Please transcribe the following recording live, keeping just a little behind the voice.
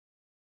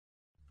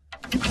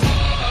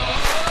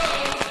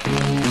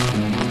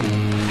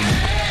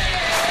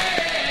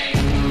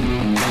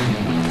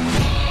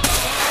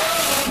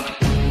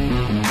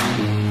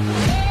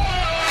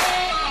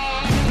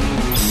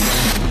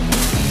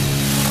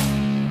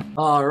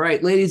All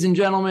right, ladies and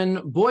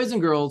gentlemen, boys and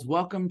girls,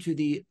 welcome to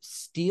the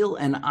Steele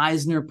and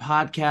Eisner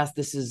podcast.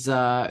 This is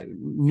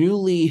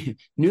newly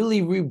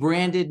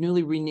rebranded,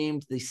 newly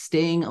renamed the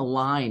Staying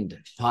Aligned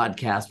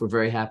podcast. We're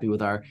very happy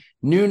with our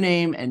new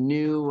name and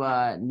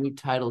new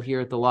title here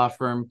at the law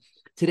firm.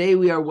 Today,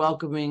 we are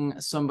welcoming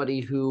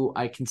somebody who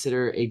I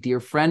consider a dear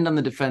friend on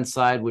the defense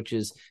side, which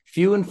is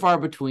few and far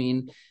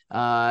between.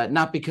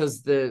 Not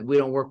because we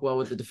don't work well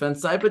with the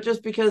defense side, but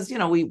just because,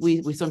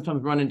 we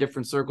sometimes run in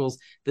different circles.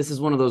 This is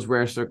one of those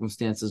rare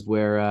circumstances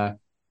where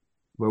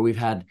we've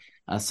had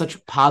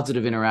such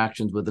positive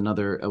interactions with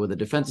a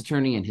defense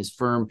attorney and his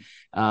firm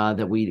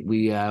that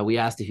we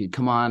asked if he'd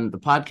come on the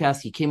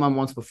podcast. He came on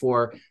once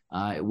before.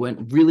 It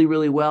went really,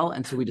 really well.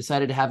 And so we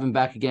decided to have him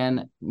back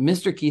again.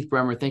 Mr. Keith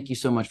Bremer, thank you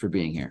so much for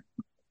being here.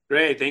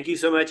 Great. Thank you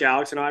so much,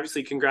 Alex. And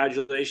obviously,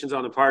 congratulations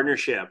on the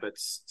partnership.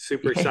 It's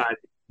super exciting.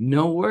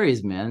 No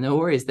worries, man. No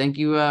worries. Thank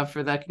you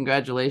for that.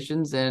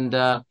 Congratulations. And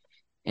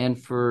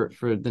for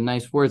the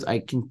nice words.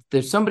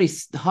 There's somebody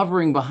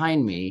hovering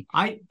behind me.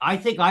 I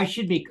think I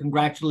should be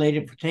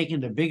congratulated for taking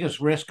the biggest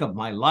risk of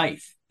my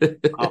life.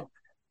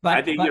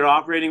 I think you're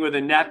operating with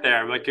a net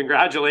there, but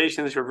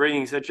congratulations for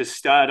bringing such a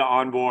stud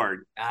on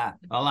board.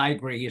 Well, I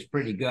agree. He's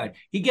pretty good.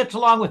 He gets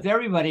along with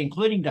everybody,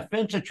 including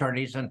defense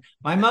attorneys. And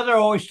my mother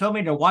always told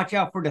me to watch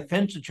out for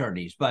defense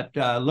attorneys, but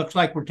looks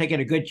like we're taking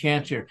a good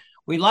chance here.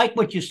 We like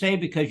what you say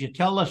because you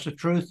tell us the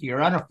truth.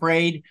 You're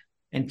unafraid,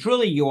 and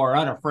truly you are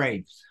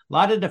unafraid. A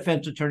lot of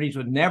defense attorneys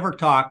would never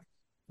talk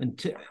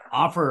and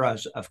offer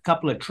us a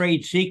couple of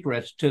trade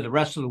secrets to the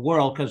rest of the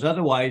world because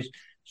otherwise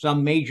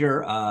some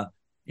major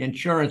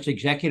insurance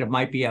executive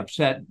might be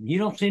upset. You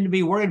don't seem to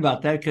be worried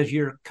about that because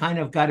you're kind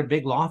of got a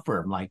big law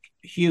firm, like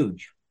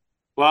huge.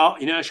 Well,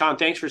 Shawn,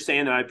 thanks for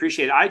saying that. I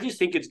appreciate it. I just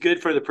think it's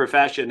good for the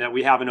profession that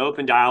we have an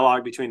open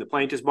dialogue between the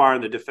plaintiff's bar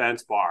and the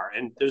defense bar.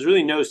 And there's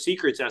really no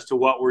secrets as to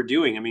what we're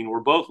doing. I mean,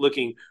 we're both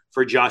looking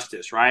for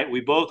justice, right? We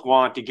both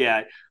want to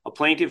get a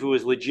plaintiff who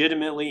is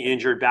legitimately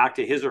injured back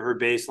to his or her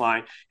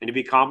baseline and to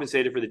be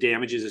compensated for the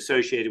damages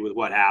associated with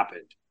what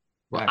happened.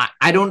 Well,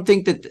 I don't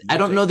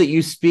know that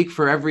you speak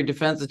for every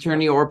defense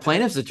attorney or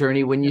plaintiff's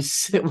attorney when you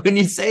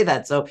say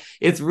that. So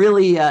it's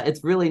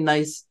really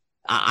nice.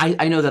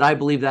 I know that I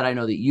believe that. I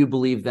know that you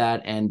believe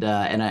that, and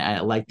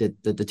I like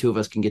that the two of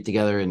us can get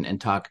together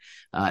and talk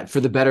for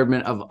the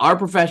betterment of our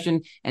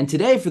profession, and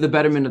today for the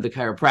betterment of the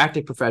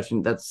chiropractic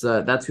profession.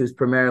 That's who's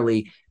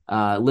primarily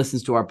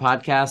listens to our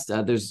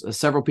podcast. There's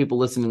several people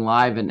listening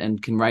live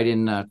and can write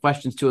in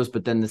questions to us,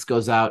 but then this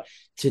goes out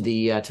to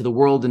the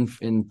world in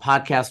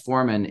podcast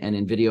form and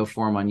in video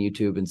form on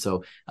YouTube, and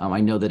so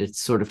I know that it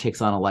sort of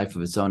takes on a life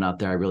of its own out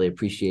there. I really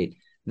appreciate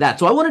that.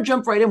 So I want to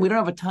jump right in. We don't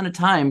have a ton of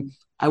time.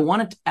 I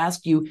wanted to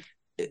ask you,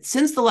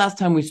 since the last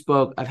time we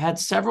spoke, I've had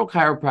several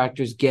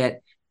chiropractors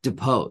get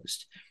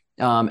deposed.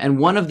 And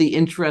one of the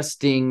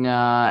interesting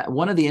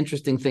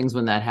things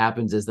when that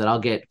happens is that I'll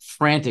get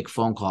frantic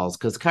phone calls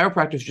because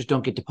chiropractors just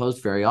don't get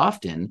deposed very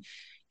often.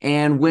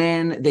 And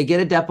when they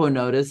get a depo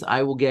notice,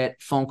 I will get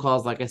phone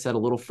calls, like I said, a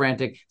little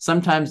frantic.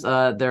 Sometimes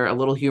they're a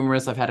little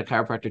humorous. I've had a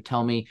chiropractor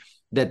tell me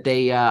that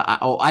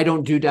I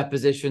don't do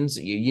depositions.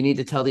 You need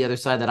to tell the other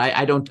side that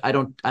I don't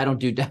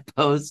do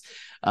depos.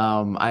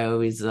 I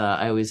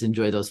always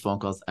enjoy those phone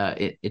calls.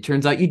 It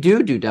turns out you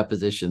do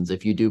depositions.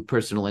 If you do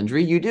personal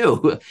injury, you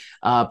do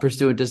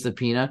pursuant to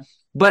subpoena.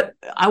 But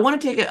I want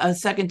to take a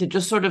second to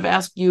just sort of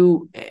ask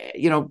you,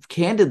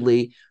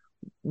 candidly,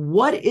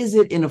 what is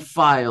it in a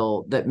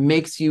file that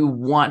makes you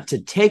want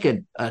to take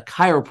a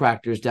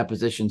chiropractor's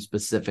deposition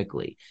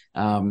specifically?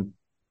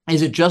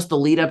 Is it just the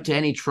lead up to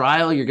any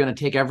trial? You're going to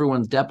take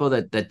everyone's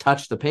depo that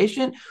touched the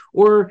patient?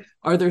 Or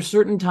are there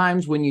certain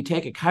times when you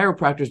take a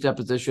chiropractor's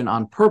deposition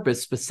on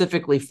purpose,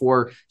 specifically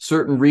for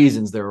certain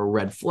reasons? There are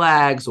red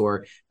flags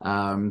or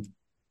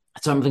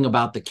something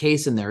about the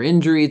case and their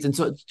injuries. And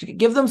so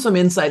give them some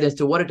insight as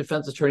to what a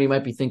defense attorney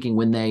might be thinking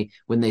when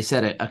they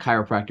set a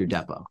chiropractor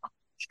depo.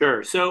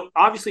 Sure. So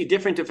obviously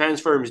different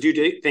defense firms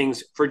do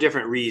things for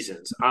different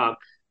reasons.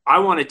 I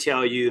want to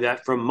tell you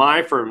that from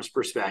my firm's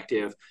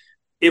perspective,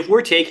 if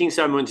we're taking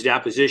someone's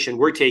deposition,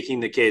 we're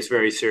taking the case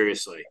very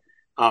seriously.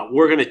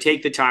 We're going to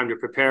take the time to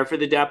prepare for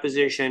the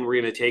deposition.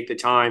 We're going to take the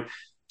time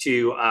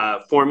to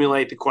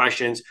formulate the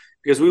questions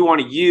because we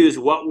want to use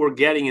what we're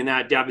getting in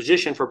that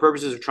deposition for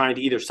purposes of trying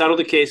to either settle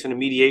the case in a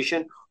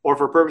mediation or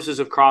for purposes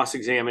of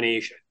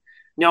cross-examination.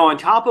 Now, on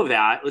top of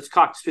that, let's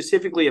talk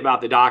specifically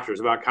about the doctors,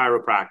 about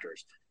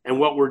chiropractors and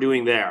what we're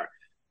doing there.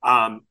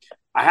 I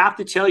have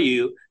to tell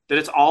you that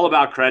it's all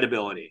about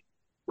credibility.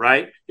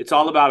 Right? It's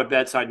all about a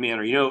bedside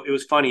manner. It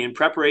was funny in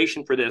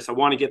preparation for this. I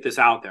want to get this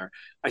out there.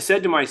 I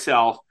said to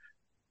myself,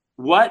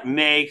 what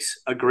makes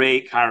a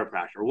great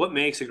chiropractor? What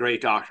makes a great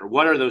doctor?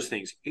 What are those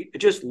things?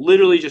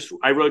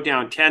 I wrote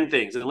down 10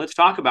 things and let's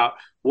talk about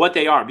what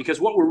they are, because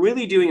what we're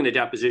really doing in a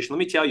deposition, let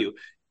me tell you,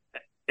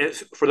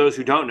 for those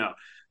who don't know,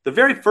 the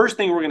very first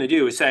thing we're going to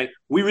do is say,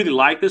 we really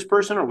like this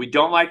person or we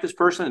don't like this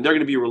person. And they're going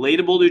to be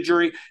relatable to a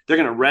jury. They're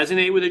going to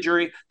resonate with a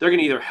jury. They're going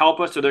to either help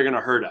us or they're going to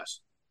hurt us.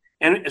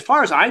 And as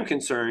far as I'm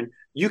concerned,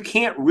 you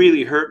can't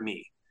really hurt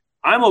me.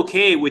 I'm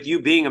okay with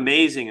you being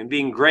amazing and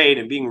being great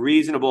and being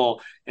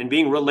reasonable and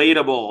being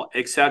relatable,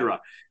 etc.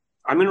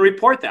 I'm going to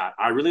report that.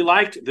 I really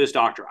liked this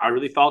doctor. I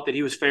really felt that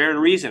he was fair and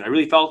reasoned. I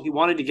really felt he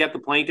wanted to get the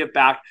plaintiff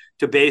back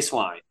to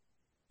baseline.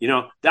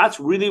 That's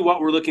really what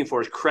we're looking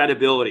for, is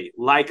credibility,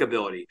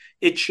 likability.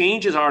 It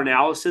changes our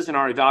analysis and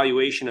our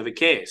evaluation of a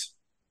case.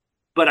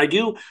 But I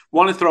do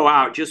want to throw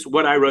out just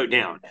what I wrote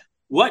down.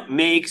 What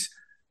makes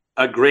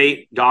a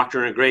great doctor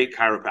and a great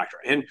chiropractor?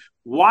 And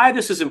why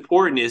this is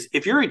important is,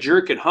 if you're a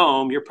jerk at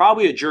home, you're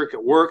probably a jerk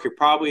at work, you're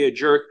probably a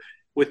jerk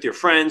with your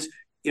friends.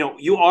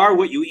 You are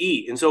what you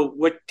eat. And so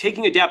what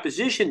taking a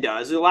deposition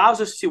does, it allows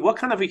us to see, what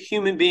kind of a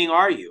human being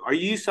are you? Are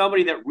you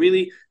somebody that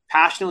really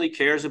passionately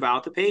cares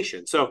about the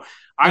patient? So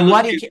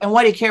why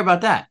do you care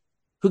about that?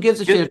 Who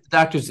gives a shit if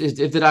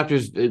the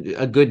doctor's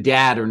a good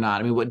dad or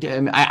not?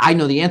 I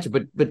know the answer,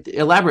 but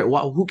elaborate.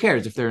 Who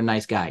cares if they're a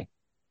nice guy?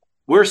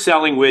 We're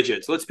selling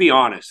widgets. Let's be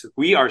honest.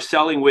 We are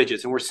selling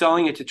widgets, and we're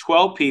selling it to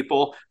 12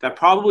 people that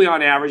probably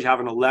on average have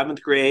an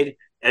 11th grade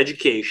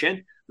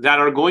education, that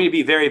are going to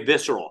be very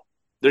visceral.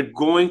 They're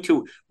going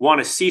to want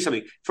to see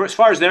something. As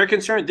far as they're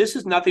concerned, this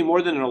is nothing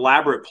more than an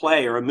elaborate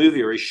play or a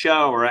movie or a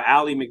show or an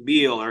Ally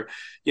McBeal or,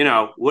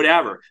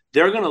 whatever.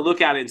 They're going to look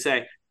at it and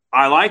say,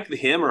 I like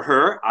him or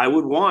her. I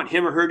would want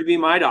him or her to be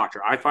my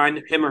doctor. I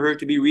find him or her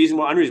to be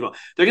reasonable, unreasonable.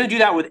 They're going to do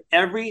that with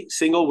every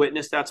single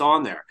witness that's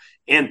on there.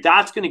 And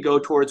that's going to go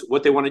towards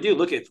what they want to do.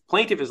 Look, if the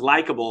plaintiff is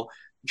likable,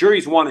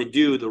 juries want to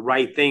do the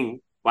right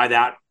thing by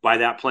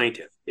that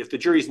plaintiff. If the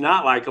jury's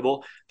not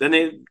likable, then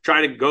they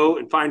try to go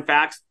and find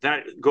facts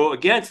that go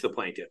against the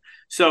plaintiff.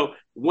 So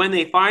when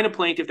they find a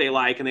plaintiff they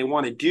like and they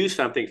want to do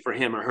something for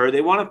him or her,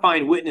 they want to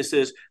find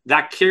witnesses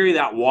that carry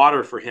that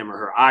water for him or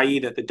her, i.e.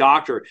 that the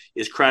doctor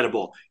is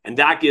credible. And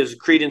that gives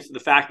credence to the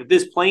fact that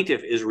this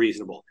plaintiff is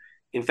reasonable.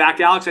 In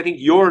fact, Alex, I think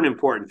you're an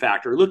important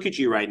factor. Look at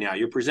you right now.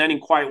 You're presenting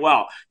quite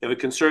well. You have a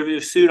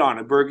conservative suit on,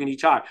 a burgundy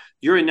tie.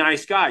 You're a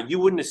nice guy. You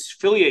wouldn't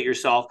affiliate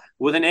yourself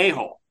with an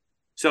a-hole.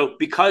 So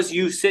because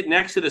you sit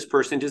next to this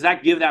person, does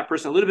that give that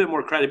person a little bit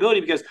more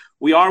credibility? Because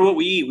we are what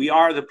we eat. We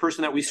are the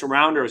person that we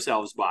surround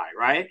ourselves by,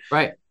 right?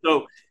 Right.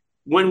 So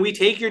when we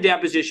take your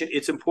deposition,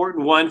 it's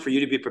important, one, for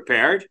you to be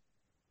prepared.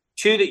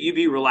 Two, that you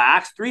be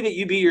relaxed. Three, that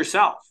you be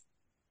yourself,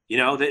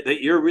 that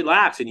you're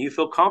relaxed and you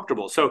feel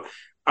comfortable. So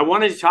I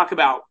wanted to talk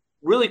about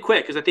really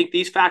quick, because I think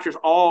these factors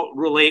all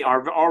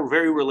are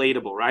very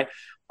relatable, right?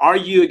 Are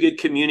you a good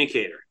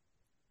communicator?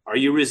 Are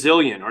you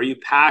resilient? Are you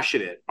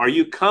passionate? Are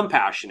you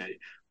compassionate?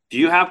 Do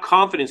you have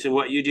confidence in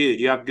what you do?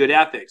 Do you have good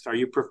ethics? Are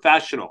you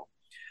professional?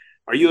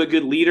 Are you a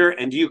good leader?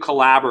 And do you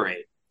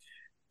collaborate?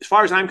 As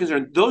far as I'm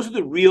concerned, those are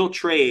the real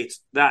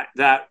traits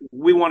that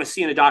we want to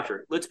see in a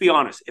doctor. Let's be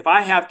honest. If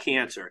I have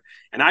cancer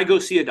and I go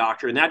see a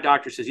doctor and that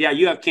doctor says, yeah,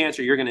 you have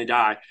cancer, you're going to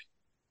die,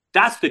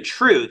 that's the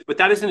truth, but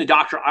that isn't a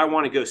doctor I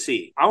want to go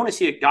see. I want to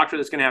see a doctor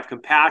that's going to have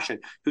compassion,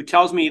 who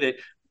tells me that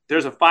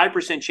there's a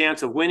 5%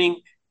 chance of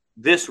winning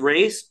this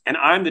race, and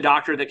I'm the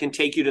doctor that can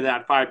take you to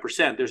that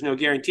 5%. There's no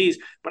guarantees,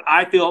 but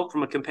I feel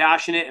from a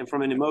compassionate and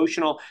from an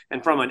emotional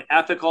and from an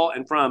ethical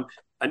and from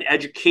an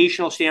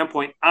educational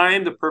standpoint,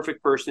 I'm the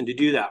perfect person to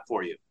do that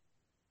for you.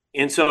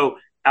 And so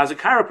as a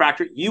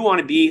chiropractor, you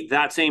want to be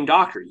that same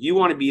doctor. You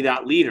want to be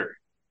that leader,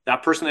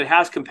 that person that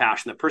has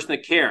compassion, that person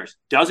that cares,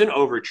 doesn't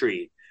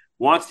overtreat,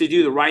 wants to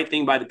do the right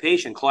thing by the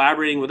patient,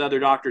 collaborating with other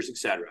doctors,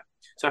 etc.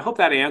 So I hope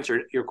that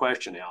answered your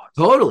question, Alex.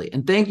 Totally.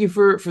 And thank you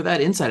for that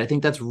insight. I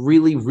think that's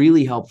really,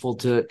 really helpful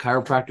to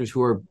chiropractors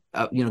who are,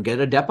 get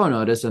a depo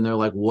notice and they're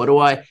like,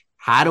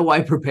 how do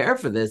I prepare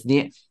for this?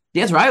 The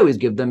answer I always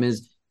give them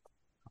is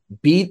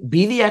be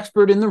the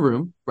expert in the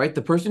room, right?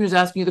 The person who's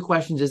asking you the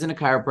questions isn't a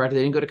chiropractor.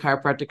 They didn't go to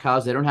chiropractic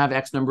college. They don't have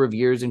X number of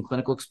years in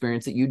clinical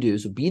experience that you do.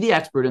 So be the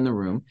expert in the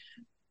room.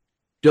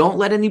 Don't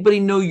let anybody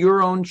know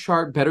your own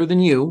chart better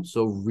than you.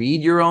 So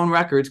read your own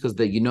records, because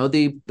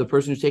the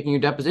person who's taking your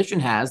deposition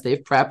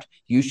they've prepped.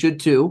 You should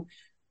too.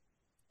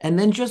 And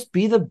then just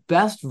be the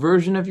best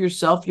version of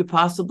yourself you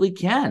possibly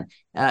can.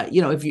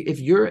 If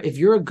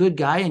you're a good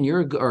guy and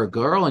or a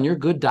girl and you're a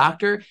good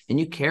doctor and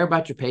you care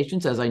about your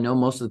patients, as I know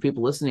most of the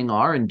people listening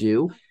are and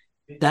do,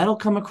 that'll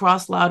come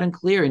across loud and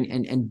clear,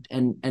 and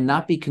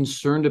not be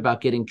concerned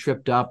about getting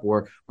tripped up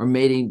or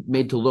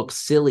made to look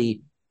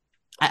silly.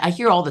 I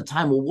hear all the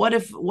time, well,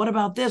 what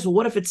about this? Well,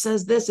 what if it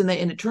says this and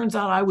it turns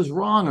out I was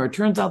wrong, or it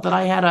turns out that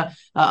I had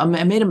I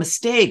made a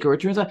mistake, or it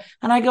turns out,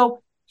 and I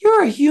go,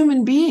 you're a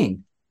human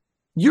being.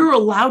 You're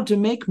allowed to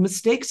make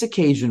mistakes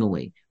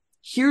occasionally.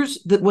 Here's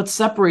what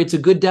separates a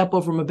good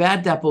depo from a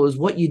bad depo is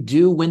what you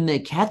do when they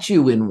catch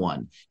you in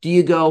one. Do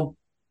you go,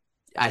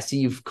 I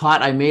see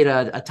I made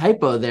a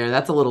typo there.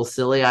 That's a little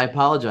silly. I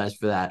apologize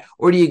for that.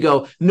 Or do you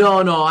go,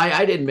 no,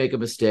 I didn't make a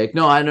mistake.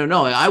 No, I don't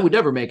know. I would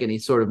never make any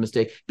sort of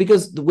mistake.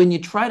 Because when you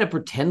try to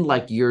pretend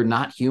like you're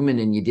not human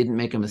and you didn't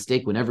make a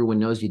mistake when everyone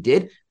knows you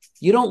did,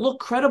 you don't look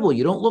credible.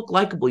 You don't look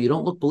likable. You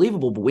don't look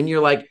believable. But when you're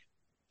like,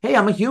 hey,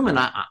 I'm a human.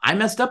 I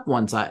messed up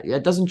once.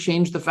 It doesn't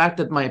change the fact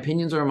that my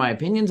opinions are my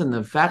opinions and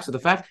the facts are the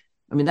facts.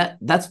 I mean,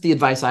 that's the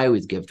advice I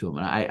always give to them.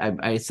 And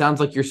it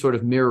sounds like you're sort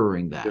of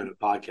mirroring that. Doing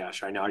a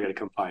podcast right now. I got to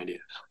come find you.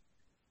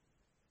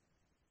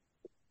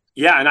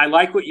 Yeah, and I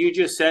like what you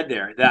just said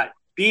there, that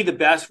be the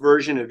best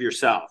version of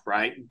yourself,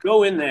 right?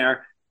 Go in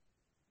there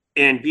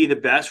and be the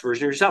best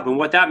version of yourself. And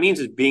what that means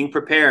is being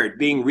prepared,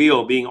 being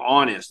real, being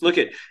honest. Look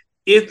at,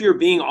 if you're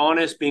being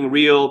honest, being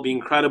real,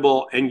 being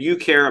credible, and you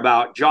care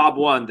about job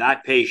one,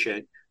 that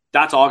patient,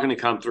 that's all going to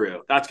come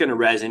through. That's going to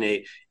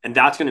resonate, and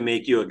that's going to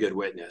make you a good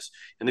witness.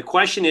 And the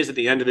question is, at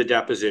the end of the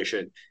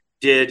deposition,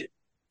 did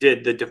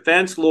the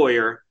defense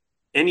lawyer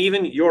and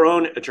even your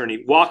own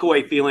attorney walk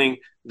away feeling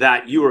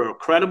that you were a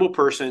credible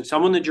person,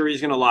 someone the jury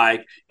is going to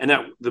like, and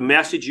that the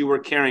message you were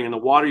carrying and the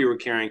water you were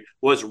carrying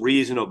was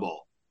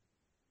reasonable?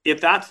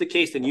 If that's the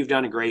case, then you've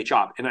done a great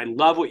job. And I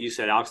love what you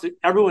said, Alex.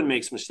 Everyone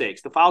makes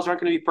mistakes. The files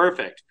aren't going to be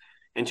perfect.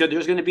 And so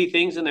there's going to be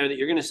things in there that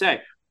you're going to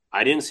say,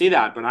 I didn't see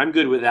that, but I'm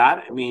good with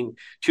that. I mean,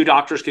 two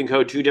doctors can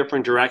go two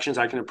different directions.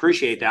 I can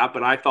appreciate that,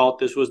 but I thought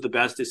this was the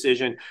best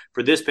decision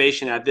for this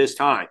patient at this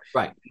time.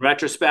 Right. In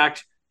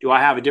retrospect, do I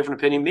have a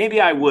different opinion?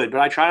 Maybe I would, but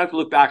I try not to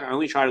look back. I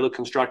only try to look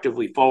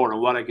constructively forward on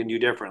what I can do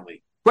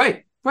differently.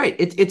 Right. Right.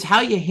 It's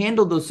how you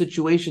handle those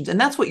situations. And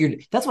that's what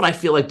I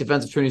feel like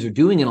defense attorneys are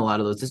doing in a lot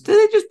of those. Is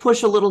they just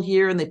push a little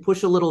here and they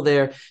push a little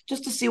there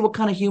just to see what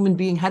kind of human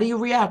being, how do you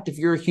react if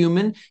you're a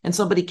human and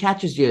somebody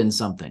catches you in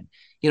something?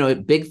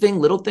 Big thing,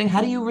 little thing.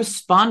 How do you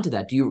respond to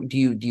that? Do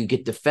you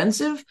get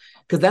defensive?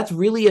 Because that's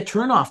really a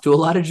turnoff to a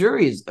lot of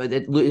juries.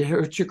 It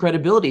hurts your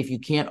credibility if you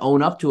can't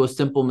own up to a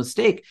simple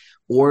mistake.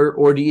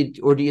 Or do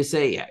you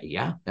say,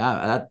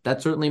 that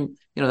certainly,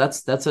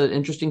 that's an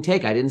interesting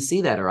take. I didn't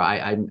see that, or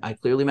I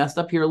clearly messed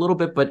up here a little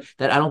bit, but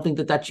that I don't think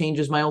that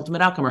changes my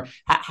ultimate outcome. Or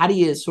how do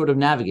you sort of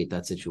navigate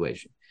that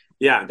situation?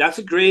 Yeah, that's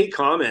a great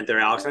comment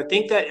there, Alex. I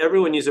think that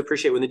everyone needs to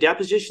appreciate when the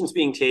deposition's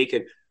being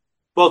taken,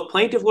 both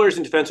plaintiff lawyers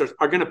and defense lawyers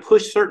are going to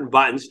push certain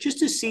buttons just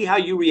to see how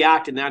you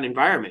react in that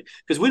environment.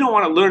 Because we don't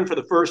want to learn for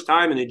the first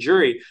time in a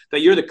jury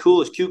that you're the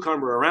coolest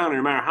cucumber around, and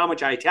no matter how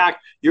much I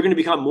attack, you're going to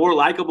become more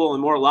likable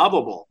and more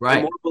lovable, right,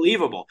 and more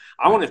believable.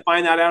 I want to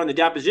find that out in the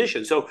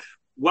deposition. So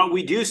what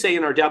we do say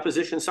in our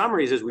deposition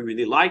summaries is we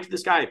really liked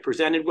this guy,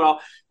 presented well,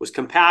 was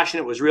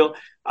compassionate, was real.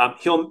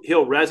 He'll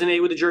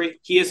resonate with the jury.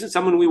 He isn't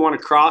someone we want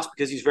to cross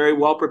because he's very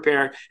well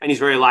prepared and he's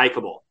very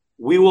likable.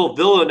 We will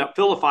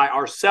vilify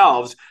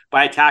ourselves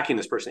by attacking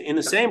this person. In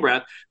the same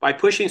breath, by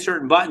pushing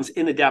certain buttons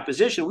in the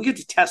deposition, we get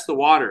to test the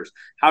waters.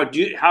 How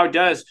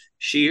does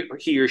he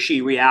or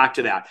she react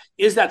to that?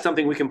 Is that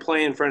something we can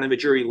play in front of a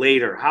jury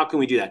later? How can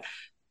we do that?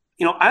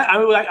 I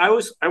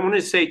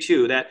wanted to say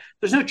too that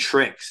there's no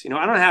tricks. I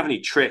don't have any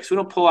tricks. We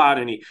don't pull out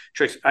any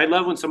tricks. I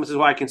love when someone says,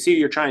 "Well, I can see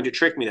you're trying to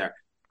trick me there."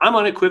 I'm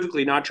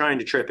unequivocally not trying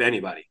to trip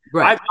anybody.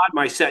 Right. I've got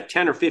my set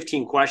 10 or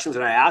 15 questions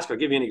that I ask. I'll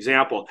give you an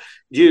example.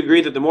 Do you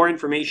agree that the more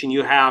information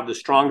you have, the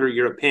stronger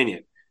your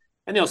opinion?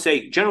 And they'll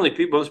say, generally,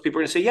 most people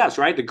are going to say yes,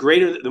 right?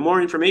 The more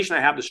information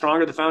I have, the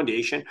stronger the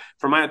foundation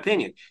for my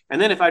opinion.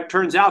 And then if it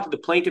turns out that the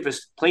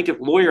plaintiff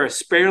lawyer has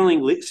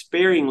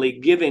sparingly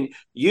given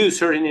you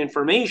certain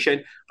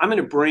information, I'm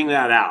going to bring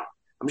that out.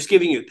 I'm just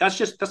giving you, that's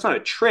not a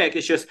trick.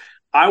 It's just,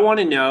 I want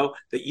to know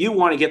that you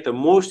want to get the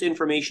most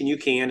information you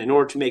can in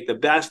order to make the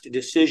best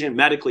decision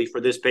medically for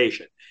this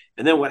patient.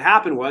 And then what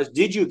happened was,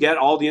 did you get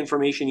all the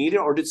information you needed,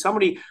 or did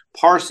somebody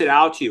parse it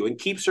out to you and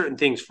keep certain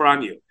things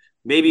from you?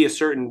 Maybe a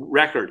certain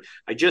record.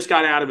 I just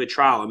got out of a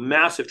trial, a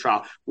massive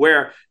trial,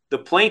 where the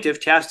plaintiff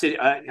tested,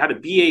 had a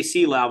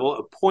BAC level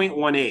of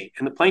 0.18,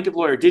 and the plaintiff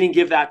lawyer didn't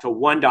give that to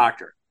one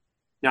doctor.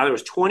 Now, there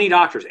was 20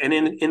 doctors. And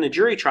in the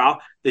jury trial,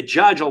 the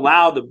judge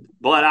allowed the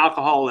blood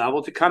alcohol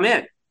level to come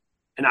in.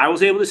 And I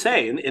was able to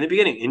say in the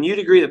beginning, and you'd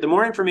agree that the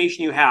more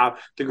information you have,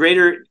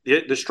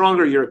 the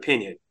stronger your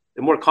opinion,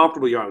 the more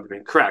comfortable you are with the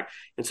opinion. Correct.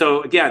 And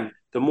so again,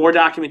 the more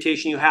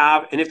documentation you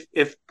have, and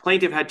if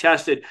plaintiff had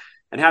tested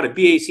and had a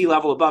BAC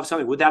level above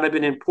something, would that have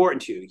been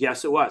important to you?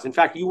 Yes, it was. In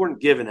fact, you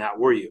weren't given that,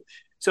 were you?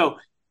 So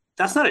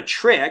that's not a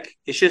trick.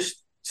 It's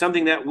just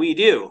something that we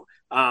do.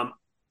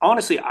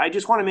 Honestly, I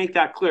just want to make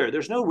that clear.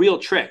 There's no real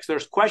tricks.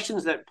 There's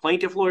questions that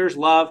plaintiff lawyers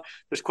love.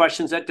 There's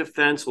questions that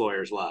defense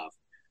lawyers love.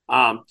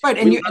 Right.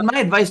 And my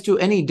advice to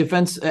any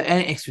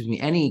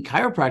any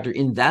chiropractor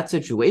in that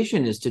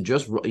situation is to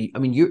just,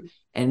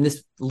 and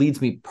this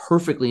leads me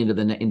perfectly into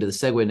the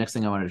segue. Next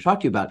thing I wanted to talk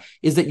to you about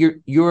is that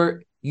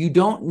you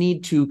don't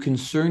need to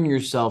concern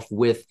yourself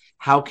with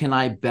how can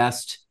I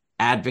best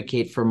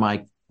advocate for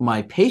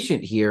my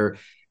patient here,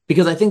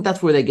 because I think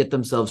that's where they get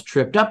themselves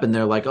tripped up and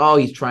they're like, oh,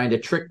 he's trying to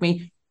trick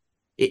me.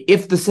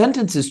 If the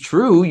sentence is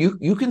true,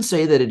 you can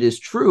say that it is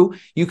true.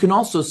 You can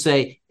also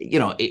say,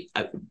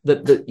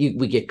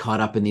 we get caught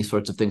up in these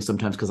sorts of things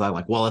sometimes because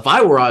well, if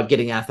I were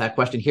getting asked that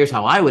question, here's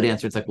how I would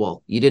answer. It's like,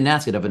 well, you didn't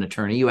ask it of an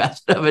attorney, you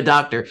asked it of a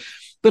doctor.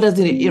 But as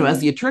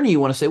the attorney, you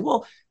want to say,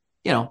 well,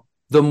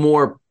 the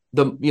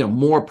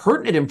more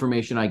pertinent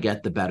information I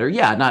get, the better.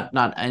 Yeah,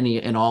 not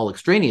any and all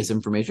extraneous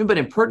information, but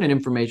in pertinent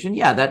information,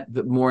 yeah,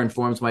 that more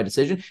informs my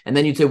decision. And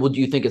then you'd say, well,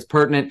 do you think it's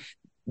pertinent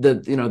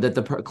that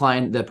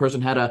the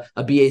person had a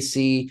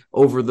BAC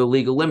over the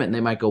legal limit? And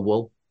they might go,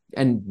 well,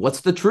 and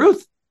what's the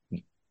truth?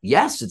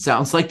 Yes, it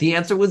sounds like the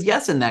answer was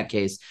yes in that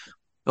case.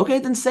 Okay,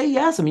 then say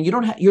yes. I mean,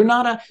 you're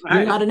not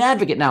an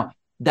advocate. Now,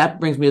 that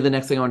brings me to the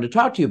next thing I wanted to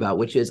talk to you about,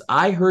 which is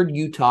I heard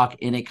you talk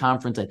in a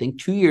conference, I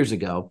think 2 years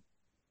ago,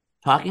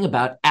 talking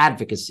about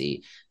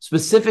advocacy,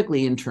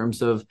 specifically in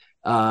terms of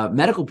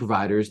medical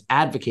providers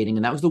advocating,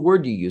 and that was the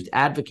word you used,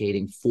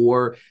 advocating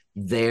for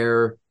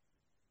their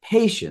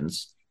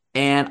patients.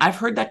 And I've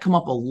heard that come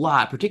up a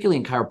lot, particularly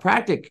in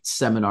chiropractic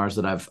seminars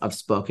that I've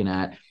spoken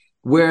at,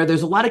 where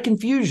there's a lot of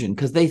confusion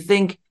because they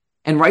think,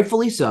 and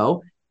rightfully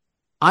so,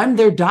 I'm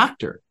their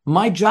doctor.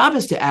 My job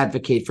is to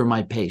advocate for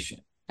my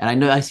patient. And I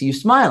know I see you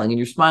smiling, and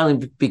you're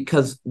smiling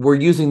because we're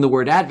using the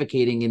word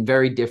advocating in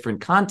very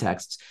different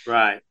contexts.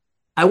 Right.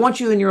 I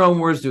want you in your own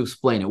words to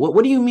explain it.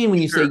 What do you mean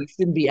when you Sure. say you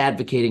shouldn't be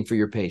advocating for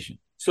your patient?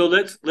 So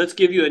let's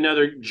give you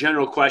another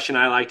general question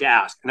I like to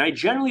ask. And I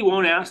generally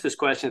won't ask this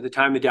question at the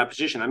time of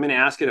deposition. I'm going to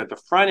ask it at the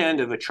front end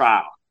of a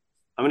trial.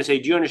 I'm going to say,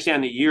 do you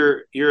understand that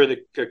you're the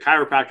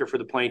chiropractor for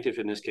the plaintiff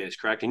in this case,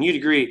 correct? And you'd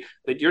agree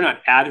that you're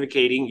not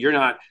advocating, you're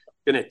not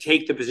going to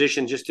take the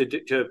position just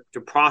to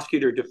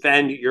prosecute or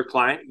defend your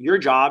client. Your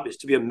job is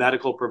to be a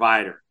medical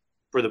provider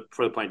for the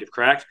plaintiff,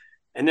 correct?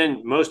 And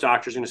then most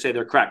doctors are going to say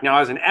they're correct. Now,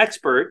 as an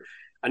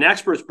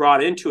expert's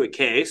brought into a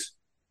case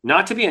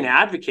not to be an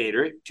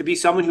advocator, to be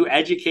someone who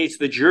educates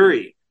the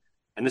jury.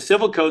 And the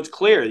civil code's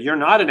clear. You're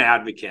not an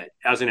advocate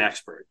as an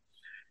expert.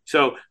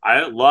 So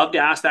I love to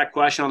ask that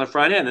question on the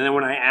front end. And then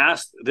when I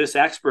ask this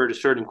expert a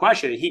certain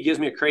question, he gives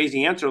me a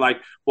crazy answer like,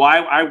 well,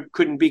 I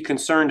couldn't be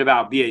concerned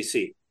about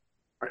BAC.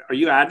 Are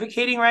you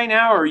advocating right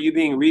now, or are you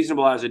being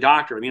reasonable as a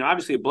doctor? I mean,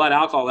 obviously, blood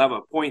alcohol level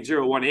of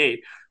 0.018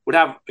 would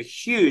have a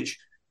huge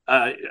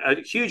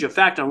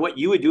effect on what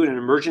you would do in an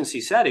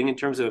emergency setting in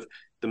terms of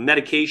the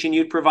medication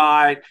you'd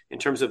provide, in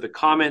terms of the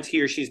comments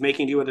he or she's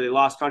making to you, whether they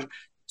lost consciousness.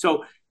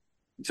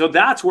 So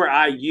that's where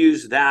I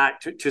use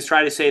that to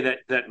try to say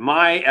that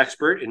my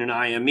expert in an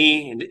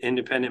IME,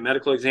 independent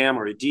medical exam,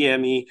 or a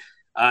DME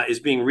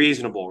is being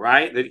reasonable,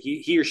 right? That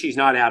he or she's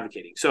not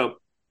advocating. So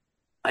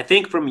I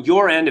think from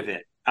your end of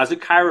it, as a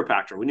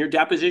chiropractor, when your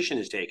deposition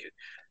is taken,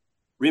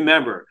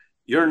 remember,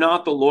 you're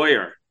not the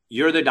lawyer.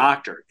 You're the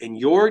doctor, and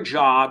your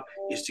job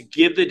is to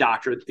give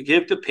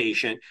the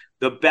patient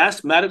the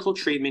best medical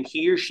treatment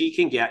he or she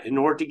can get in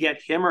order to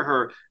get him or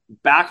her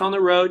back on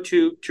the road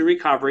to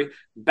recovery,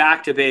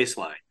 back to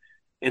baseline.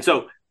 And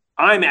so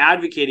I'm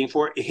advocating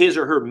for his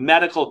or her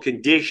medical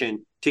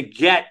condition to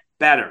get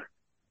better.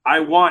 I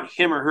want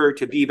him or her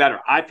to be better.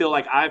 I feel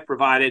like I've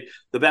provided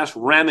the best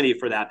remedy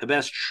for that, the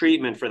best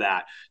treatment for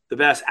that, the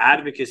best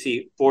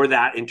advocacy for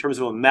that in terms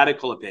of a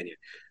medical opinion.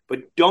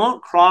 But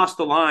don't cross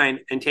the line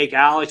and take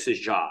Alex's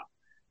job.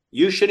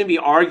 You shouldn't be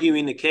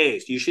arguing the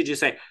case. You should just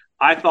say,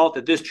 I felt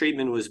that this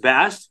treatment was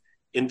best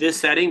in this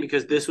setting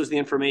because this was the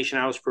information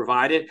I was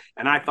provided,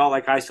 and I felt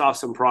like I saw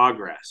some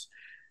progress.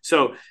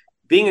 So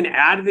being an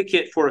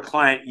advocate for a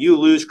client, you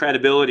lose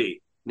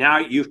credibility. Now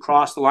you've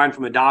crossed the line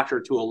from a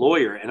doctor to a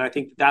lawyer, and I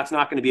think that's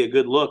not going to be a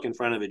good look in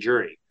front of a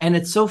jury. And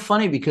it's so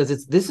funny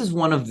because this is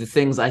one of the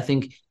things I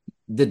think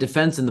the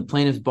defense and the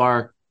plaintiff's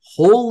bar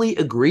wholly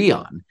agree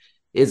on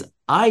is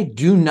I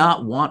do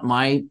not want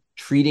my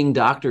treating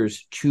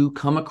doctors to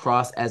come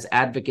across as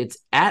advocates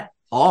at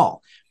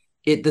all.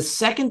 The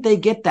second they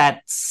get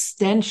that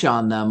stench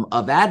on them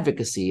of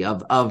advocacy,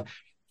 of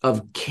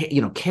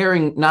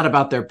caring not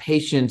about their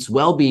patient's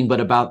well-being, but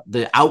about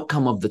the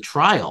outcome of the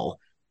trial,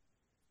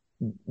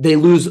 they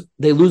lose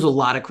a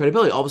lot of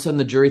credibility. All of a sudden,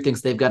 the jury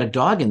thinks they've got a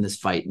dog in this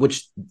fight,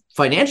 which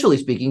financially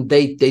speaking,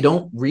 they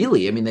don't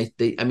really. I mean,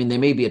 they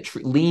may be a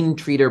lien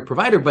treater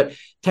provider, but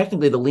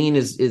technically the lien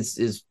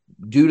is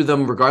due to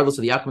them regardless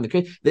of the outcome of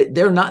the case. They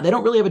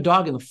don't really have a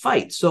dog in the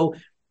fight. So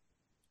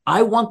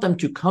I want them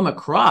to come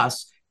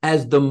across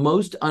as the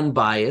most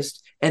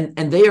unbiased, and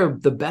they are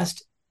the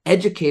best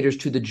educators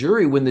to the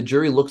jury when the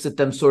jury looks at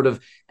them sort of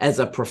as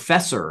a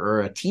professor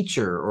or a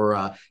teacher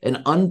or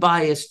an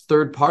unbiased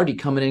third party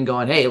coming in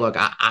going, hey, look,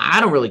 I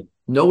don't really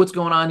know what's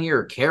going on here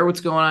or care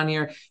what's going on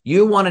here.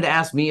 You wanted to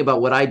ask me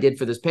about what I did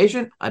for this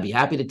patient. I'd be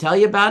happy to tell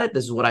you about it.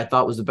 This is what I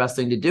thought was the best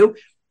thing to do.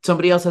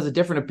 Somebody else has a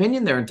different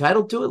opinion. They're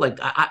entitled to it. Like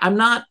I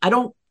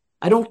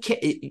don't care,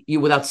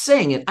 without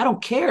saying it, I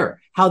don't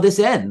care how this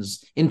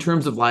ends in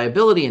terms of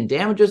liability and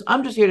damages.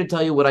 I'm just here to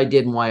tell you what I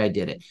did and why I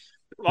did it.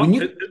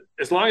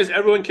 As long as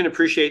everyone can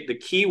appreciate, the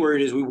key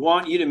word is we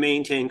want you to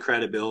maintain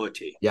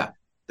credibility. Yeah.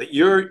 That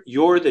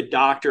you're the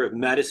doctor of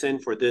medicine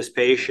for this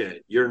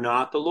patient. You're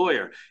not the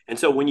lawyer. And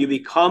so when you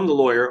become the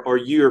lawyer, or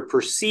you're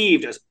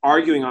perceived as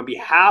arguing on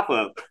behalf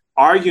of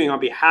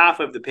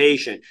the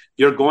patient,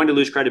 you're going to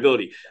lose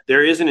credibility.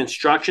 There is an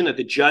instruction that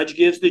the judge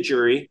gives the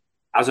jury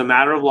as a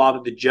matter of law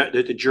that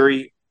the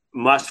jury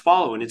must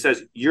follow. And it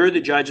says, you're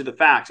the judge of the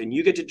facts, and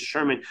you get to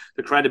determine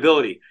the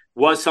credibility.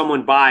 Was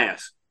someone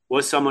biased?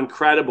 Was someone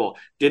credible?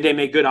 Did they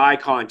make good eye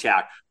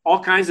contact?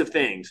 All kinds of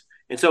things.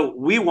 And so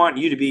we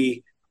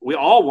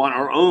all want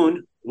our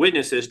own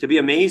witnesses to be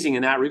amazing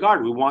in that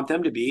regard. We want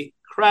them to be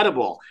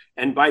credible.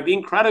 And by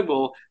being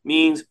credible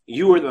means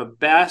you were the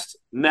best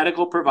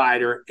medical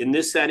provider in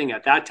this setting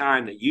at that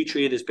time that you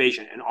treated this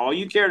patient. And all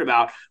you cared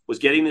about was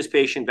getting this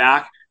patient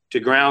back to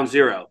ground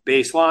zero,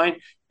 baseline,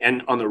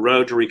 and on the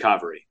road to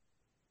recovery.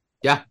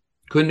 Yeah.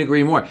 Couldn't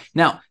agree more.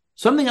 Now,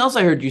 something else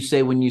I heard you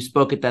say when you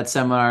spoke at that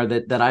seminar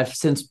that I've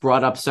since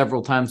brought up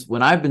several times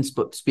when I've been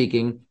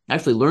speaking, I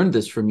actually learned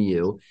this from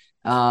you.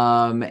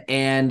 And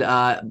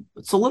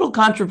it's a little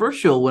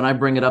controversial when I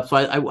bring it up. So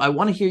I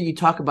want to hear you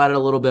talk about it a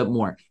little bit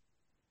more.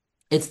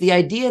 It's the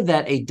idea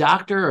that a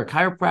doctor or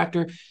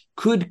chiropractor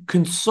could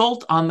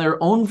consult on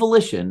their own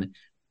volition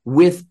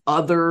with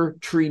other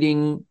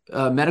treating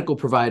medical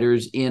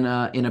providers in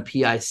a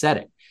PI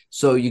setting.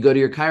 So you go to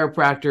your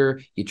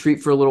chiropractor, you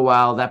treat for a little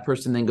while, that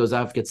person then goes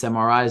out, gets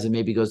MRIs, and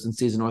maybe goes and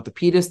sees an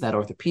orthopedist. That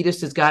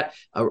orthopedist has got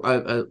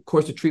a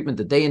course of treatment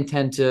that they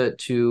intend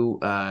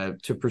to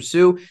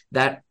pursue.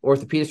 That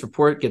orthopedist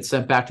report gets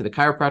sent back to the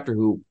chiropractor,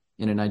 who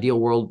in an ideal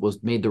world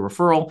was made the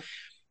referral.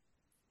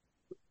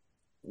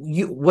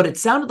 What it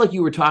sounded like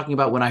you were talking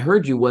about when I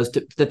heard you was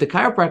that the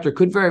chiropractor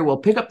could very well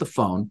pick up the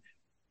phone,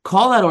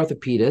 call that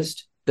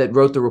orthopedist that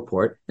wrote the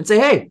report, and say,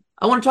 "Hey,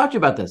 I want to talk to you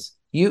about this.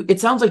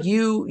 It sounds like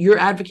you're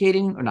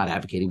advocating, or not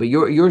advocating, but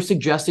you're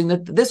suggesting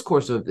that this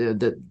course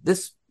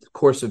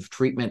of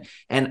treatment,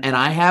 and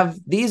I have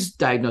these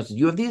diagnoses,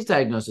 you have these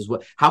diagnoses.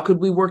 How could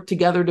we work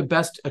together to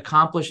best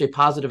accomplish a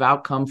positive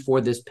outcome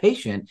for this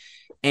patient?"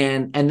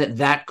 And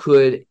that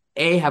could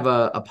have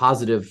a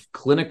positive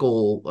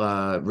clinical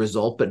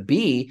result, but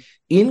B,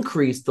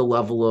 increase the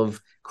level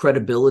of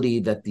credibility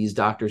that these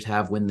doctors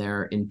have when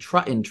they're in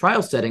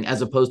trial setting,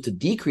 as opposed to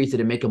decrease it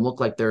and make them look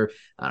like they're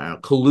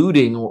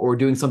colluding or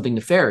doing something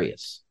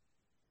nefarious.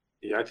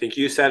 Yeah, I think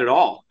you said it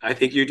all. I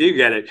think you do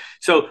get it.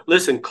 So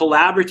listen,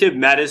 collaborative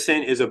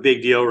medicine is a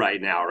big deal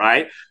right now,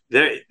 right?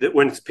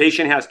 When a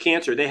patient has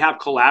cancer, they have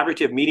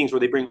collaborative meetings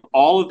where they bring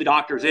all of the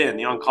doctors in,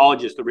 the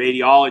oncologist, the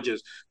radiologist,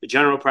 the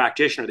general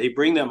practitioner. They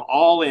bring them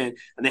all in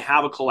and they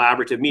have a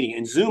collaborative meeting.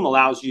 And Zoom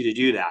allows you to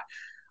do that.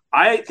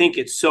 I think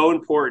it's so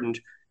important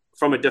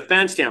from a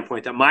defense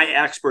standpoint that my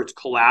experts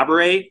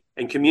collaborate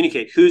and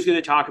communicate. Who's going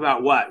to talk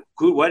about what?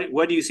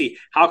 What do you see?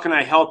 How can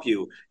I help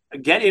you?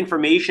 Get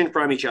information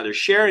from each other,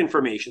 share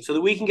information so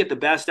that we can get the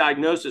best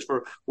diagnosis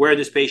for where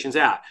this patient's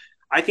at.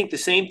 I think the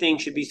same thing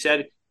should be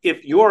said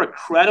if you're a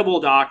credible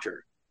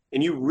doctor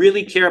and you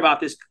really care about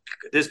this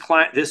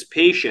client, this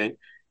patient,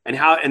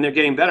 and they're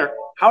getting better.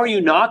 How are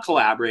you not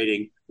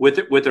collaborating with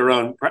their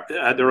own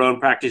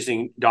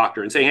practicing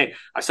doctor and saying, "Hey,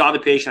 I saw the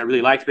patient, I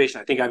really like the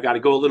patient, I think I've got to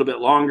go a little bit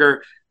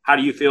longer. How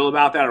do you feel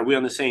about that? Are we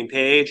on the same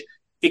page?"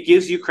 It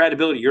gives you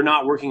credibility. You're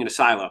not working in a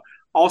silo.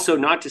 Also,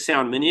 not to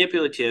sound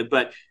manipulative,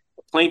 but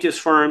plaintiffs'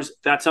 firms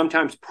that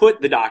sometimes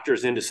put the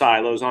doctors into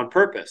silos on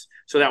purpose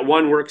so that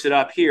one works it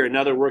up here,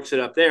 another works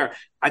it up there.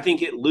 I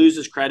think it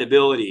loses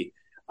credibility.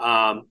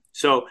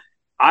 So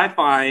I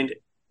find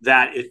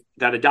that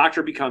a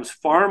doctor becomes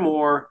far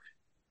more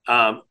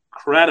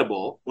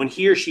credible when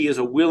he or she is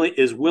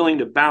willing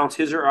to bounce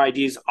his or her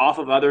ideas off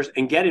of others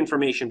and get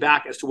information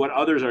back as to what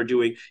others are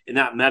doing in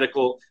that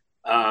medical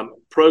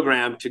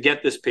program to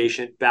get this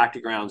patient back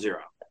to ground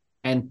zero.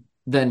 And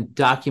then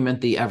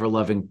document the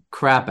ever-loving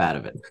crap out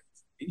of it.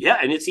 Yeah,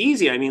 and it's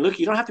easy. I mean, look,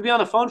 you don't have to be on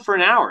the phone for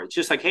an hour. It's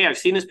just like, "Hey, I've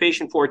seen this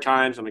patient 4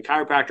 times. I'm a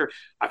chiropractor.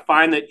 I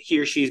find that he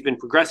or she's been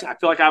progressing. I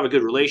feel like I have a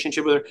good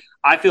relationship with her.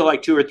 I feel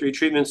like 2 or 3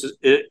 treatments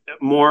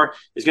more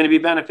is going to be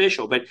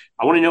beneficial. But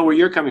I want to know where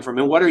you're coming from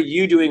and what are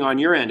you doing on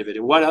your end of it?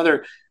 And what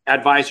other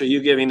advice are you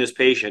giving this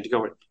patient to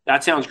go,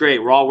 that sounds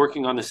great. We're all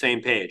working on the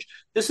same page."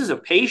 This is a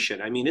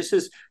patient. I mean,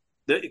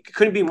 it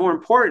couldn't be more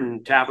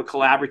important to have a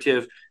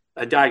collaborative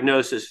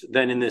diagnosis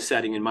than in this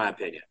setting, in my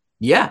opinion.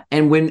 Yeah,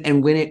 and when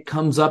it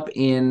comes up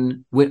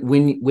when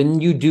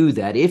you do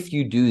that, if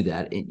you do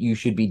that, you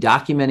should be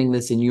documenting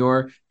this in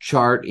your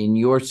chart, in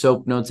your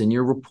SOAP notes, in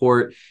your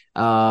report,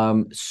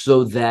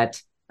 so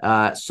that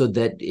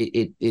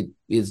it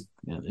is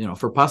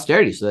for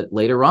posterity, so that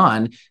later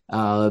on,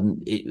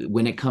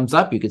 when it comes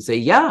up, you could say,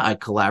 "Yeah, I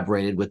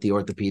collaborated with the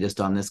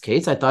orthopedist on this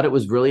case. I thought it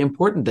was really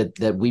important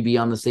that we be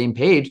on the same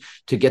page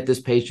to get this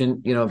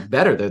patient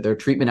better. Their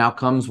treatment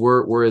outcomes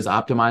were as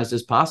optimized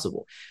as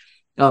possible."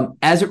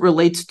 As it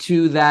relates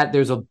to that,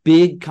 there's a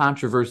big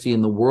controversy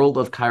in the world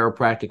of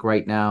chiropractic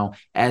right now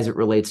as it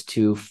relates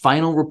to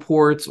final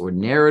reports or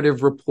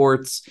narrative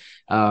reports,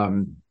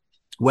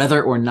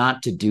 whether or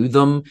not to do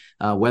them,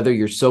 whether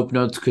your SOAP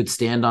notes could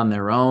stand on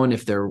their own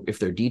if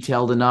they're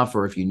detailed enough,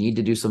 or if you need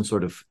to do some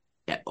sort of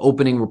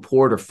opening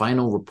report or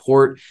final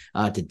report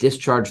to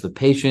discharge the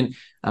patient.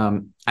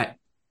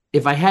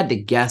 If I had to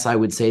guess, I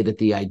would say that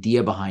the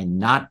idea behind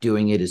not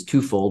doing it is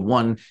twofold.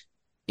 One,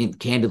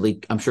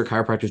 candidly, I'm sure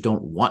chiropractors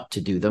don't want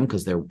to do them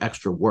because they're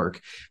extra work.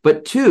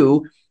 But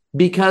 2,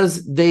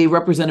 because they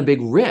represent a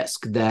big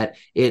risk that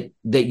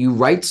you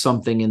write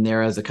something in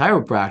there as a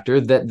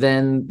chiropractor that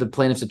then the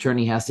plaintiff's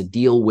attorney has to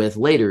deal with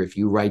later. If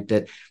you write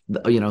that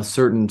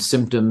certain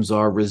symptoms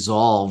are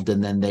resolved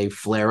and then they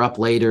flare up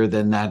later,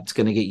 then that's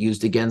going to get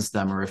used against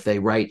them. Or if they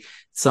write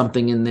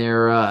something in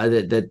there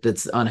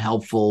that's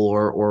unhelpful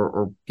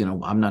or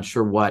I'm not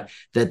sure what,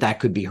 that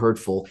could be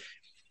hurtful.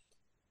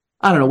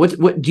 I don't know.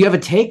 What do you have a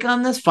take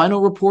on this?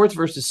 Final reports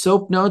versus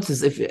SOAP notes?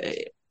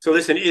 So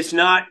listen, it's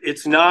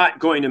not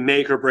going to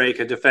make or break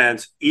a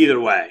defense either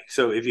way.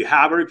 So if you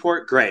have a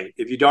report, great.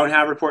 If you don't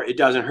have a report, it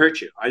doesn't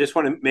hurt you. I just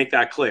want to make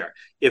that clear.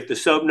 If the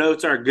soap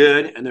notes are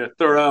good and they're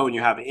thorough and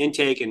you have an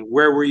intake and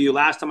where were you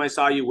last time I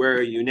saw you, where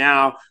are you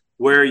now,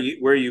 where are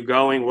you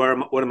going,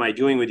 what am I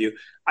doing with you?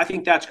 I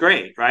think that's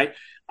great, right?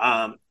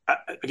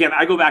 Again,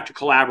 I go back to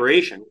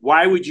collaboration.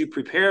 Why would you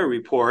prepare a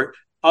report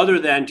other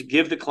than to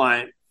give the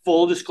client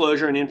full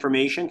disclosure and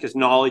information? Because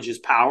knowledge is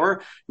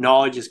power.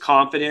 Knowledge is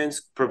confidence,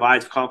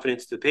 provides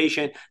confidence to the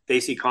patient. They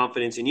see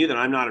confidence in you that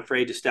I'm not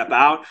afraid to step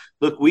out.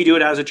 Look, we do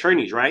it as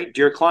attorneys, right?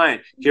 Dear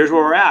client, here's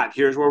where we're at.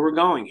 Here's where we're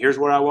going. Here's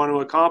what I want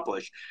to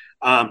accomplish.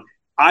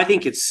 I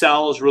think it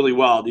sells really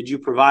well. Did you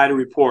provide a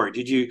report?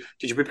 Did you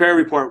prepare a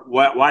report?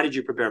 Why did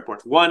you prepare a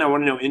report? One, I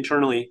want to know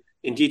internally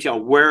in detail,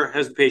 where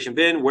has the patient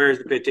been? Where is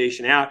the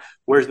patient at?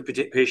 Where's the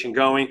patient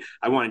going?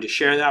 I wanted to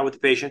share that with the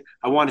patient.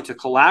 I wanted to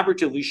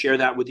collaboratively share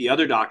that with the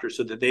other doctors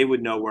so that they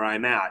would know where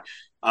I'm at.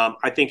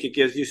 I think it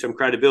gives you some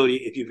credibility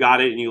if you've got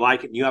it and you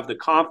like it and you have the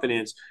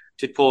confidence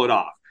to pull it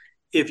off.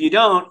 If you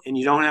don't, and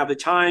you don't have the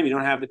time, you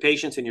don't have the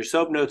patience, and your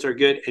soap notes are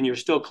good, and you're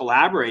still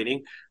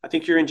collaborating, I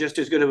think you're in just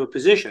as good of a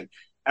position.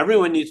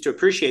 Everyone needs to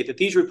appreciate that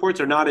these reports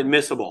are not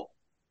admissible.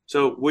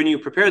 So when you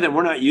prepare them,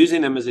 we're not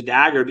using them as a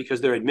dagger because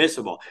they're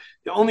admissible.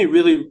 The only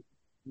really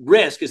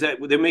risk is that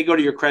they may go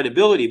to your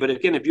credibility. But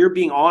again, if you're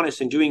being honest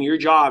and doing your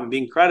job and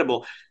being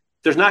credible,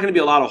 there's not going to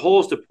be a lot of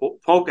holes to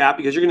poke at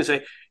because you're going to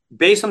say,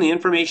 based on the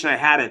information I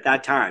had at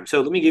that time.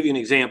 So let me give you an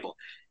example.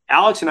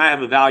 Alex and I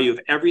have a value of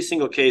every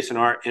single case in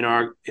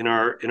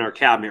our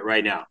cabinet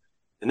right now.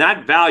 And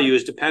that value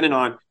is dependent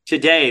on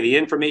today, the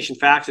information,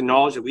 facts, and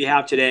knowledge that we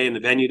have today and the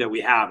venue that we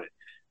have it.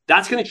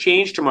 That's going to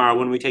change tomorrow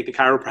when we take the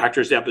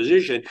chiropractor's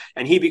deposition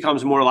and he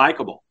becomes more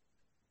likable.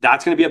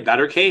 That's going to be a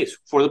better case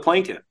for the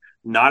plaintiff.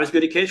 Not as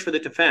good a case for the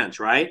defense,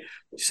 right?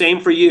 Same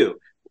for you.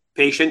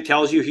 Patient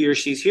tells you he or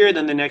she's here,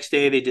 then the next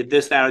day they did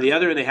this, that, or the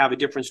other, and they have a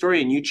different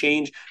story, and you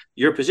change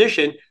your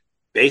position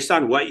based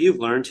on what you've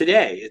learned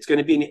today. It's going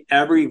to be an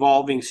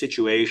ever-evolving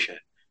situation.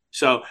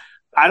 So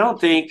I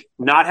don't think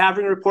not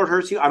having a report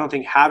hurts you. I don't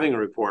think having a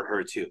report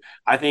hurts you.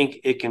 I think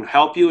it can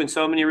help you in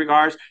so many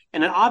regards.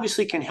 And it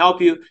obviously can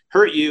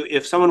hurt you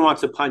if someone wants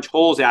to punch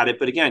holes at it.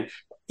 But again,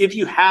 if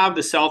you have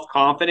the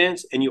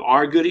self-confidence and you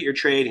are good at your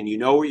trade and you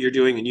know what you're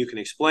doing and you can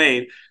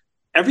explain,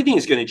 everything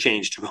is going to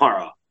change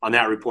tomorrow on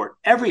that report.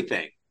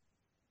 Everything.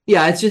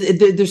 Yeah, it's just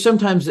there's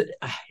sometimes,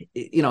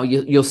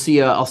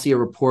 I'll see a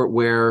report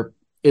where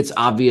it's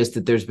obvious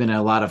that there's been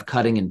a lot of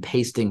cutting and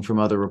pasting from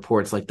other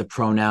reports, like the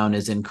pronoun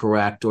is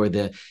incorrect or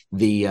the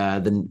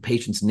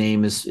patient's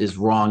name is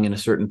wrong in a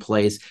certain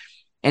place.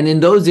 And in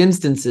those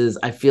instances,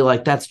 I feel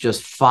like that's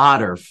just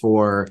fodder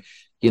for,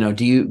 does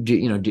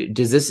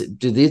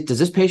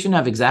this patient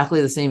have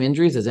exactly the same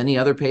injuries as any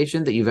other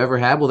patient that you've ever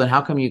had? Well, then how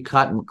come you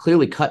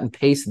clearly cut and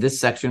paste this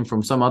section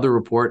from some other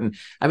report? And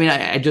I mean,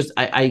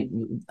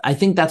 I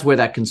think that's where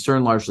that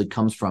concern largely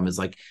comes from, is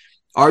like,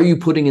 are you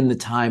putting in the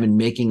time and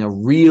making a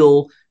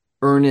real,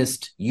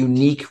 earnest,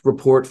 unique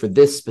report for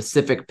this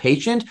specific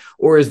patient?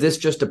 Or is this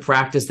just a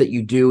practice that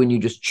you do and you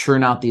just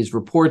churn out these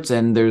reports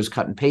and there's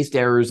cut and paste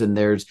errors and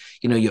there's,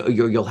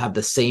 you'll have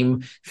the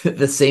same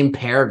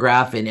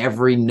paragraph in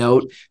every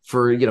note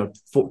for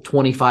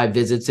 25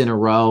 visits in a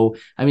row.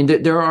 I mean,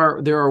 there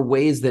are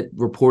ways that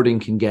reporting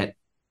can get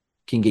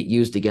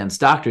used against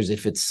doctors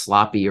if it's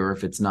sloppy or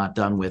if it's not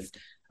done with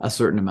a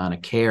certain amount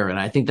of care. And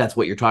I think that's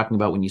what you're talking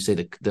about when you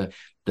say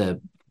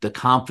the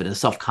confidence,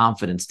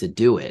 self-confidence to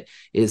do it,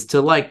 is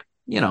to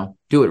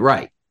do it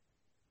right.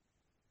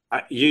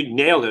 You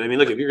nailed it. I mean,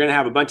 look, if you're going to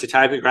have a bunch of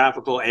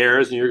typographical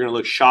errors and you're going to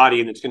look shoddy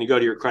and it's going to go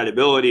to your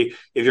credibility,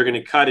 if you're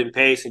going to cut and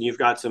paste and you've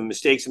got some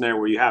mistakes in there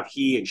where you have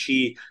he and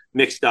she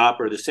mixed up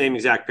or the same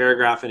exact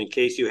paragraph in a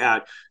case you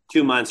had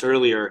 2 months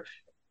earlier,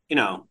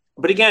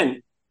 but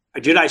again,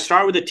 did I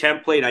start with a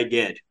template? I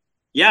did.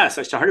 Yes,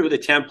 I started with a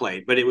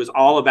template, but it was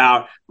all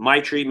about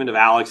my treatment of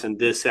Alex in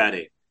this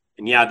setting.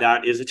 And yeah,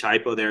 that is a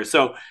typo there.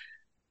 So,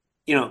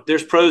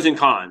 there's pros and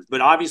cons, but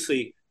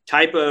obviously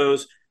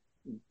typos,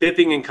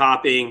 bipping and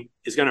copying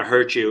is going to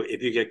hurt you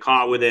if you get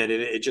caught with it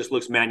and it just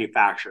looks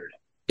manufactured.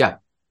 Yeah.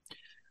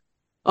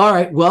 All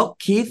right. Well,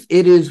 Keith,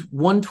 it is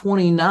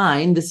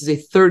 1:29. This is a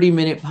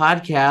 30-minute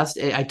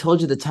podcast. I told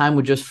you the time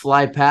would just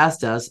fly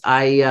past us.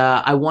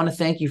 I want to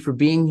thank you for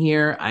being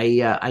here.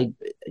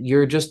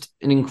 You're just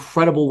an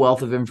incredible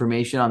wealth of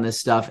information on this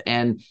stuff,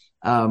 and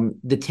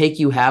the take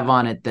you have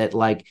on it that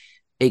like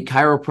a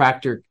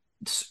chiropractor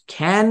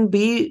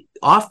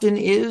often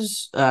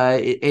is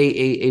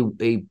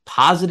a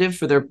positive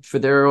for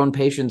their own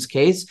patient's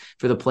case,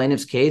 for the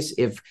plaintiff's case,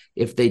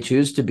 if they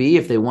choose to be,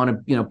 if they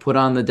want to put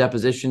on the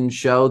deposition,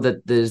 show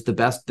that there's the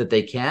best that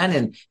they can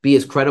and be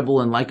as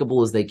credible and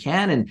likable as they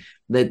can, and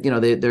that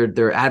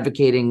they're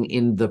advocating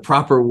in the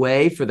proper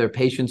way for their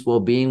patient's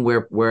well-being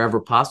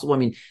wherever possible. I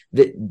mean,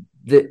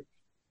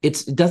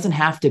 it doesn't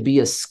have to be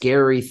a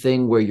scary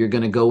thing where you're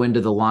going to go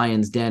into the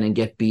lion's den and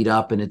get beat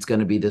up and it's going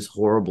to be this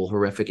horrible,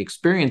 horrific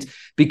experience,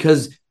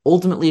 because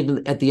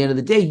ultimately at the end of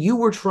the day, you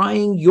were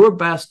trying your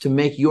best to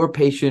make your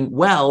patient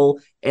well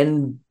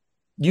and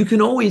you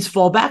can always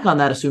fall back on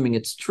that, assuming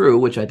it's true,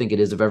 which I think it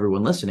is of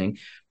everyone listening.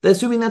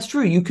 Assuming that's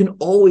true, you can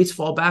always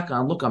fall back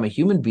on, look, I'm a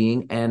human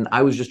being, and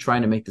I was just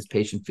trying to make this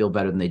patient feel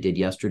better than they did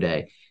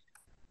yesterday.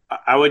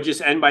 I would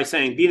just end by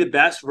saying, be the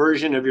best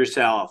version of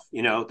yourself.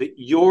 That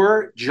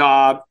your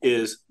job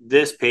is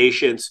this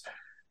patient's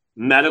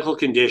medical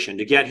condition,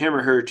 to get him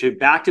or her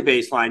back to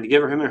baseline, to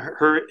give him or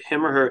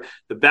her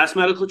the best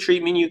medical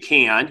treatment you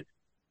can,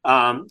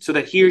 so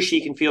that he or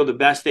she can feel the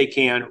best they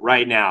can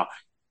right now.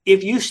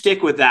 If you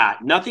stick with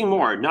that, nothing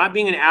more, not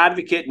being an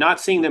advocate, not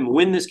seeing them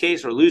win this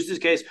case or lose this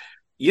case,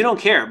 you don't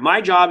care.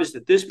 My job is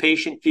that this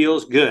patient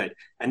feels good.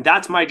 And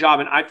that's my job.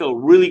 And I feel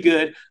really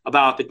good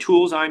about the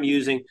tools I'm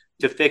using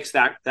to fix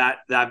that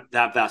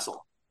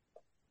vessel.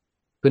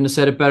 Couldn't have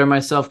said it better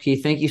myself,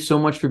 Keith. Thank you so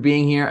much for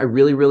being here. I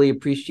really, really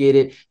appreciate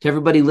it. To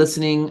everybody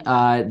listening,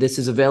 this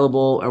is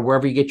available or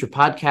wherever you get your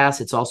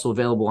podcasts. It's also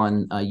available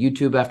on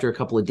YouTube after a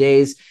couple of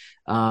days.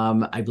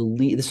 I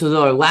believe this was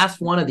our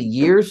last one of the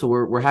year, so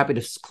we're happy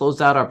to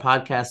close out our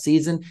podcast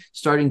season.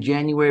 Starting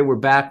January, we're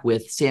back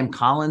with Sam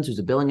Collins, who's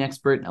a billing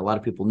expert. A lot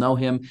of people know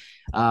him,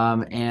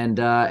 and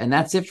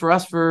that's it for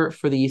us for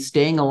the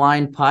Staying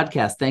Aligned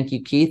podcast. Thank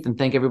you, Keith, and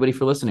thank everybody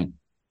for listening.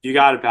 You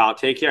got it, pal.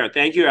 Take care.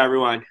 Thank you,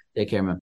 everyone. Take care, man.